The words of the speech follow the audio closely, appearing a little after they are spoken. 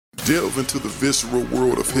Delve into the visceral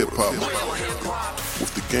world of hip-hop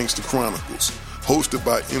with the Gangster Chronicles, hosted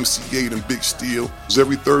by MC8 and Big Steel.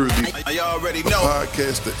 Every Thursday, a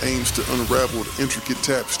podcast that aims to unravel the intricate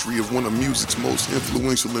tapestry of one of music's most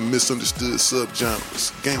influential and misunderstood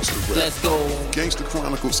subgenres, gangster rap. Let's go. Gangster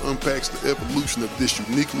Chronicles unpacks the evolution of this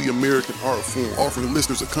uniquely American art form, offering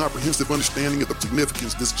listeners a comprehensive understanding of the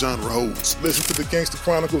significance this genre holds. Listen to the Gangster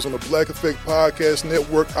Chronicles on the Black Effect Podcast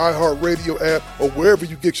Network, iHeartRadio app, or wherever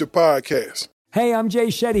you get your podcasts. Hey, I'm Jay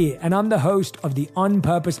Shetty, and I'm the host of the On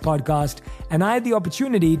Purpose podcast, and I had the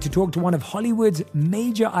opportunity to talk to one of Hollywood's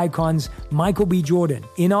major icons, Michael B. Jordan.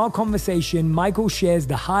 In our conversation, Michael shares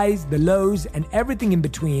the highs, the lows, and everything in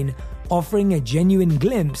between, offering a genuine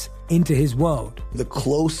glimpse into his world. The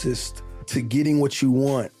closest to getting what you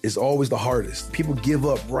want is always the hardest. People give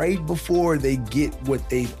up right before they get what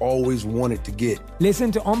they've always wanted to get.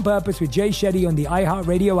 Listen to On Purpose with Jay Shetty on the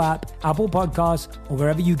iHeartRadio app, Apple Podcasts, or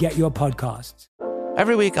wherever you get your podcasts.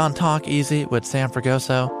 Every week on Talk Easy with Sam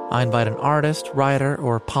Fragoso, I invite an artist, writer,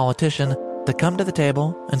 or politician to come to the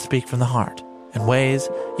table and speak from the heart in ways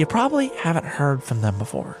you probably haven't heard from them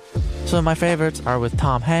before. Some of my favorites are with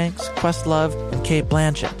Tom Hanks, Questlove, and Cate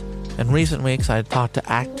Blanchett. In recent weeks, I talked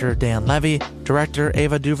to actor Dan Levy, director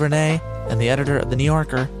Ava DuVernay, and the editor of The New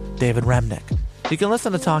Yorker, David Remnick. You can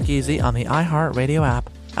listen to Talk Easy on the iHeartRadio app,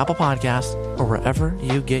 Apple Podcasts, or wherever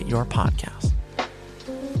you get your podcasts.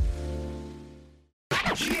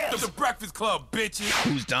 The Breakfast Club, bitches.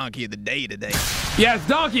 Who's Donkey of the Day today? Yes,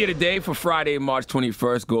 Donkey of the Day for Friday, March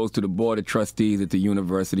 21st goes to the Board of Trustees at the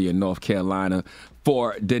University of North Carolina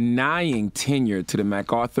for denying tenure to the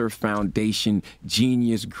MacArthur Foundation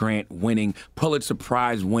Genius Grant-winning, Pulitzer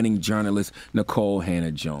Prize-winning journalist Nicole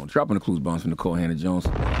Hannah-Jones. Dropping the clues bombs for Nicole Hannah-Jones.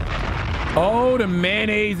 Oh, the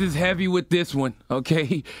mayonnaise is heavy with this one,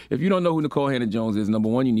 okay? If you don't know who Nicole Hannah-Jones is, number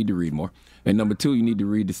one, you need to read more. And number two, you need to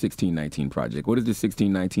read the 1619 Project. What is the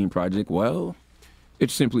 1619 Project? Well,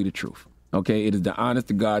 it's simply the truth, okay? It is the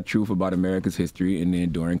honest-to-God truth about America's history and the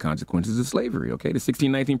enduring consequences of slavery, okay? The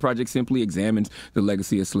 1619 Project simply examines the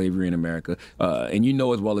legacy of slavery in America. And you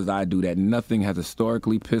know as well as I do that nothing has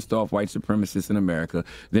historically pissed off white supremacists in America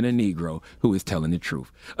than a Negro who is telling the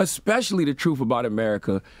truth, especially the truth about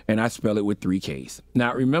America, and I spell it with 3 Ks.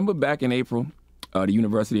 Now, remember back in April, the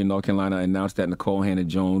University of North Carolina announced that Nicole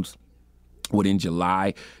Hannah-Jones would in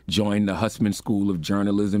July join the Hussman School of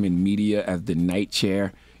Journalism and Media as the Knight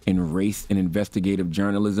Chair in Race and Investigative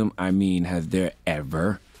Journalism. I mean, has there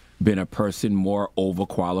ever been a person more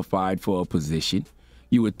overqualified for a position?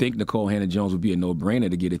 You would think Nicole Hannah-Jones would be a no-brainer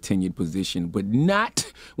to get a tenured position, but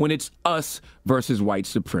not when it's us versus white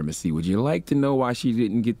supremacy. Would you like to know why she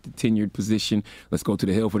didn't get the tenured position? Let's go to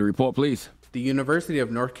the Hill for the report, please. The University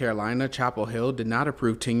of North Carolina, Chapel Hill, did not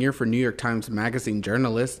approve tenure for New York Times Magazine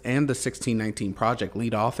journalist and the 1619 Project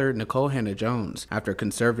lead author Nicole Hannah-Jones after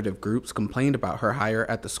conservative groups complained about her hire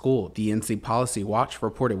at the school, the NC Policy Watch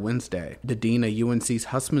reported Wednesday. The dean of UNC's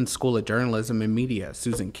Hussman School of Journalism and Media,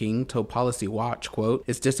 Susan King, told Policy Watch, quote,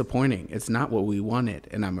 "It's disappointing. It's not what we wanted,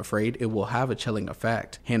 and I'm afraid it will have a chilling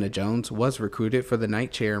effect." Hannah-Jones was recruited for the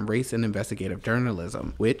Knight Chair in Race and Investigative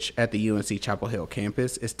Journalism, which at the UNC Chapel Hill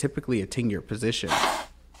campus is typically a tenured position.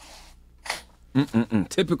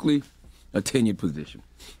 Typically a tenured position.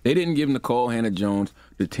 They didn't give Nicole Hannah-Jones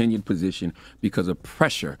the tenured position because of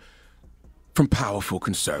pressure from powerful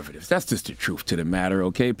conservatives. That's just the truth to the matter,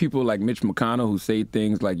 okay? People like Mitch McConnell who say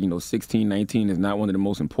things like, 1619 is not one of the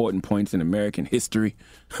most important points in American history.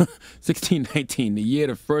 1619, the year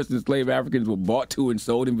the first enslaved Africans were bought to and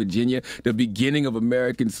sold in Virginia, the beginning of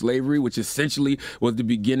American slavery, which essentially was the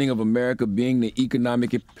beginning of America being the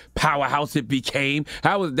economic powerhouse it became.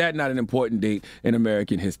 How was that not an important date in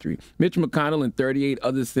American history? Mitch McConnell and 38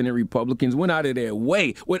 other Senate Republicans went out of their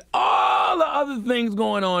way with all the other things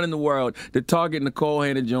going on in the world to target Nicole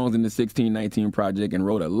Hannah-Jones and the 1619 Project and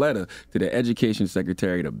wrote a letter to the Education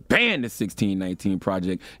Secretary to ban the 1619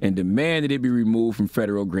 Project and demand that it be removed from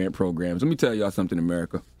federal grant programs. Let me tell y'all something,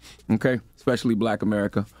 America, okay? Especially black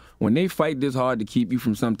America. When they fight this hard to keep you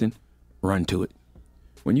from something, run to it.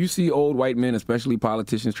 When you see old white men, especially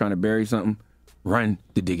politicians, trying to bury something, run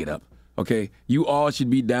to dig it up. Okay, you all should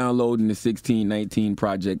be downloading the 1619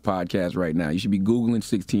 Project podcast right now. You should be Googling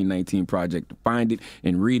 1619 Project to find it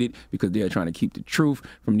and read it because they are trying to keep the truth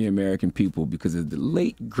from the American people. Because as the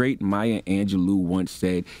late, great Maya Angelou once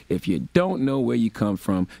said, if you don't know where you come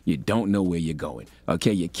from, you don't know where you're going.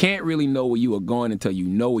 Okay, you can't really know where you are going until you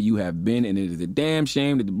know where you have been. And it is a damn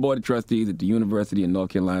shame that the Board of Trustees at the University of North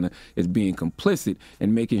Carolina is being complicit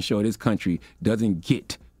in making sure this country doesn't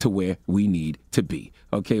get to where we need to be.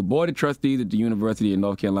 Okay, Board of Trustees at the University of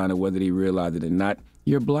North Carolina, whether they realize it or not,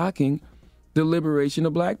 you're blocking the liberation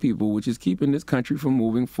of black people, which is keeping this country from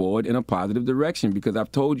moving forward in a positive direction. Because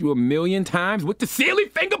I've told you a million times with the silly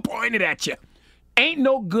finger pointed at you, ain't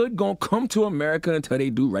no good gonna come to America until they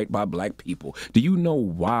do right by black people. Do you know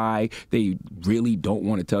why they really don't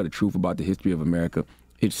want to tell the truth about the history of America?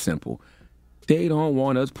 It's simple. They don't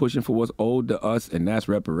want us pushing for what's owed to us, and that's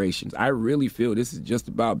reparations. I really feel this is just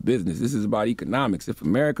about business. This is about economics. If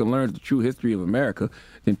America learns the true history of America,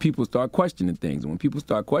 then people start questioning things. And when people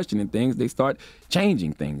start questioning things, they start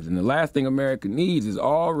changing things. And the last thing America needs is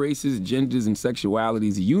all races, genders, and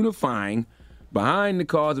sexualities unifying behind the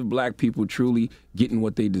cause of black people truly getting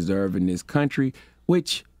what they deserve in this country,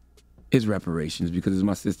 which is reparations. Because as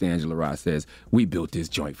my sister Angela Ross says, we built this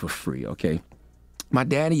joint for free, okay? My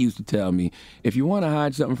daddy used to tell me, if you want to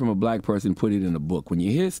hide something from a black person, put it in a book. When you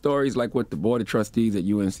hear stories like what the Board of Trustees at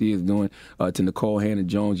UNC is doing to Nicole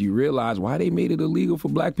Hannah-Jones, you realize why they made it illegal for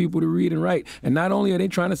black people to read and write. And not only are they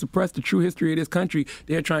trying to suppress the true history of this country,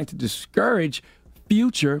 they're trying to discourage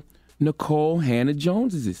future Nicole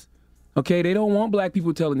Hannah-Joneses. Okay, they don't want black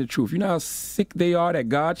people telling the truth. You know how sick they are that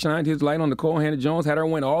God shined his light on Nicole Hannah-Jones, had her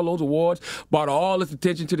win all those awards, brought all this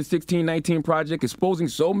attention to the 1619 Project, exposing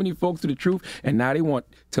so many folks to the truth, and now they want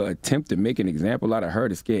to attempt to make an example out of her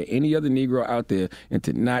to scare any other Negro out there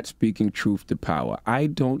into not speaking truth to power. I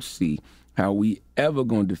don't see how we ever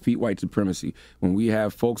going to defeat white supremacy when we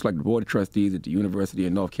have folks like the Board of Trustees at the University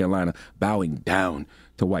of North Carolina bowing down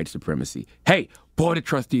to white supremacy. Hey, Board of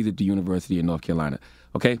Trustees at the University of North Carolina,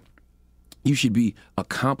 okay? You should be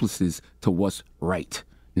accomplices to what's right,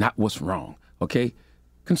 not what's wrong, okay?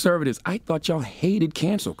 Conservatives, I thought y'all hated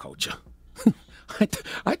cancel culture.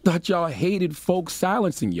 I thought y'all hated folks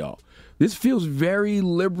silencing y'all. This feels very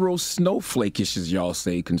liberal snowflake-ish, as y'all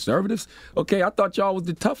say, conservatives. Okay, I thought y'all was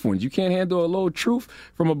the tough ones. You can't handle a little truth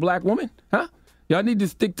from a black woman, huh? Y'all need to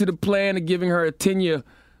stick to the plan of giving her a tenure,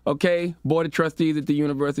 okay, Board of Trustees at the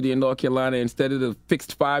University of North Carolina instead of the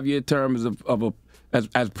fixed 5-year terms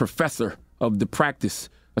as professor of the practice,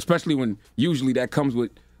 especially when usually that comes with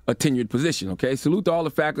a tenured position, okay? Salute to all the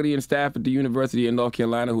faculty and staff at the University of North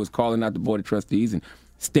Carolina who is calling out the Board of Trustees and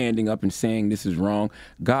standing up and saying this is wrong.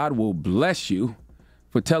 God will bless you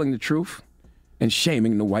for telling the truth and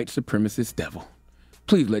shaming the white supremacist devil.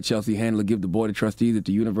 Please let Chelsea Handler give the Board of Trustees at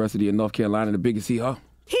the University of North Carolina the biggest hee-haw.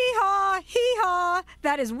 Hee-haw, hee-haw.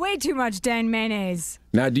 That is way too much Dan mayonnaise.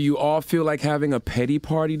 Now, do you all feel like having a petty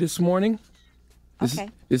party this morning?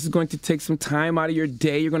 This is going to take some time out of your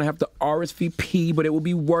day. You're going to have to RSVP, but it will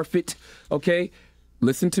be worth it, okay?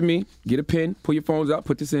 Listen to me. Get a pen. Pull your phones out.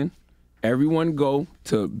 Put this in. Everyone go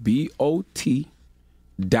to bot.unc.edu.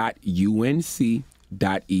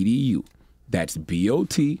 That's bot.unc.edu.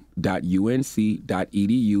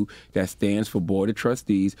 That stands for Board of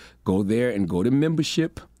Trustees. Go there and go to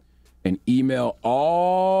membership and email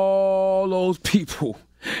all those people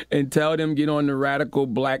and tell them get on the radical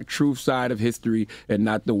black truth side of history and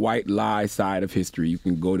not the white lie side of history. You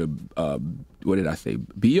can go to, bot.unc.edu,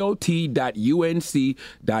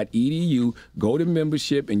 go to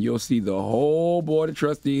membership, and you'll see the whole Board of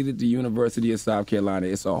Trustees at the University of South Carolina.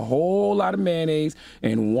 It's a whole lot of mayonnaise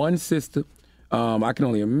and one sister. I can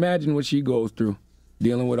only imagine what she goes through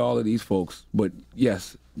dealing with all of these folks. But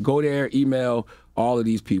yes, go there, email all of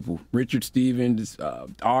these people. Richard Stevens,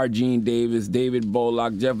 R. Gene Davis, David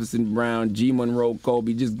Bullock, Jefferson Brown, G. Monroe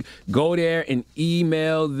Colby. Just go there and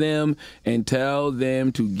email them and tell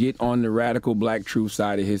them to get on the radical black truth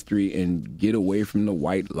side of history and get away from the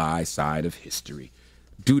white lie side of history.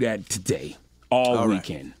 Do that today, all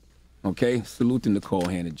weekend. Okay? Salute to Nicole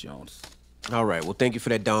Hannah-Jones. All right. Well, thank you for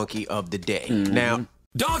that donkey of the day. Mm-hmm. Now,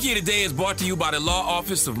 Donkey of the Day is brought to you by the law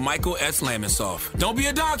office of Michael S. Lamonsoff. Don't be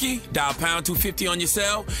a donkey. Dial pound 250 on your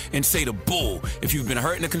cell and say the bull if you've been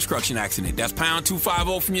hurt in a construction accident. That's pound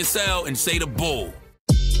 250 from your cell and say the bull.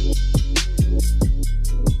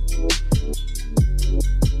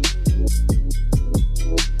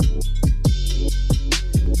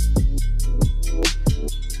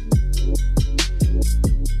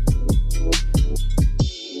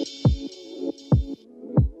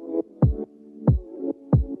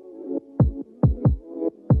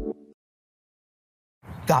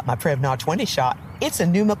 Got my Prevnar 20 shot. It's a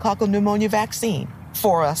pneumococcal pneumonia vaccine.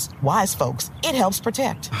 For us, wise folks, it helps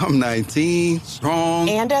protect. I'm 19, strong.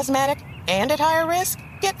 And asthmatic, and at higher risk.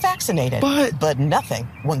 Get vaccinated. But nothing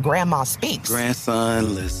when grandma speaks.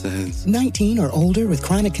 Grandson listens. 19 or older with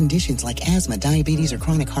chronic conditions like asthma, diabetes, or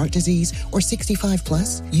chronic heart disease, or 65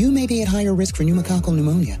 plus, you may be at higher risk for pneumococcal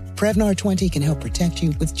pneumonia. Prevnar 20 can help protect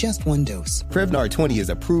you with just one dose. Prevnar 20 is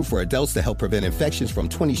approved for adults to help prevent infections from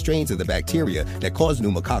 20 strains of the bacteria that cause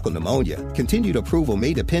pneumococcal pneumonia. Continued approval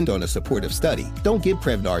may depend on a supportive study. Don't get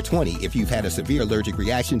Prevnar 20 if you've had a severe allergic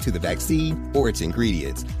reaction to the vaccine or its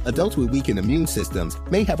ingredients. Adults with weakened immune systems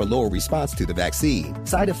may have a lower response to the vaccine.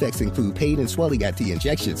 Side effects include pain and swelling at the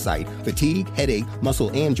injection site, fatigue, headache,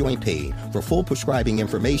 muscle, and joint pain. For full prescribing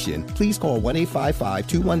information, please call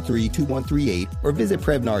 1-855-213-2138 or visit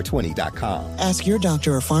Prevnar20.com. Ask your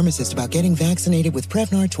doctor or pharmacist about getting vaccinated with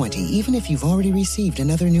Prevnar 20, even if you've already received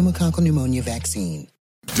another pneumococcal pneumonia vaccine.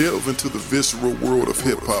 Delve into the visceral world of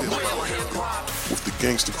hip-hop with the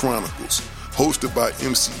Gangster Chronicles, hosted by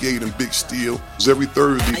MC8 and Big Steel. Every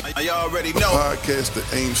Thursday, a podcast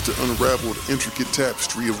that aims to unravel the intricate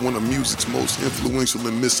tapestry of one of music's most influential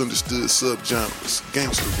and misunderstood subgenres,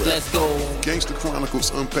 gangster rap. Let's go. Gangster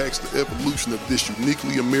Chronicles unpacks the evolution of this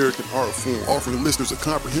uniquely American art form, offering listeners a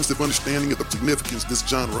comprehensive understanding of the significance this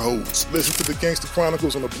genre holds. Listen to the Gangster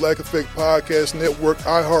Chronicles on the Black Effect Podcast Network,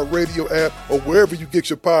 iHeartRadio app, or wherever you get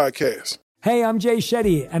your podcasts. Hey, I'm Jay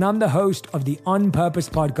Shetty, and I'm the host of the On Purpose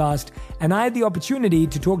podcast, and I had the opportunity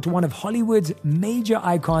to talk to one of Hollywood's major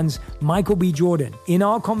icons, Michael B. Jordan. In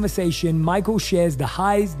our conversation, Michael shares the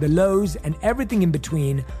highs, the lows, and everything in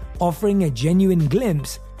between, offering a genuine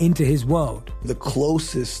glimpse into his world. The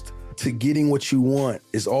closest to getting what you want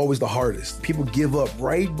is always the hardest. People give up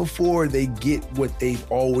right before they get what they've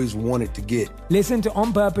always wanted to get. Listen to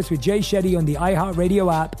On Purpose with Jay Shetty on the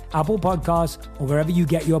iHeartRadio app, Apple Podcasts, or wherever you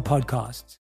get your podcasts.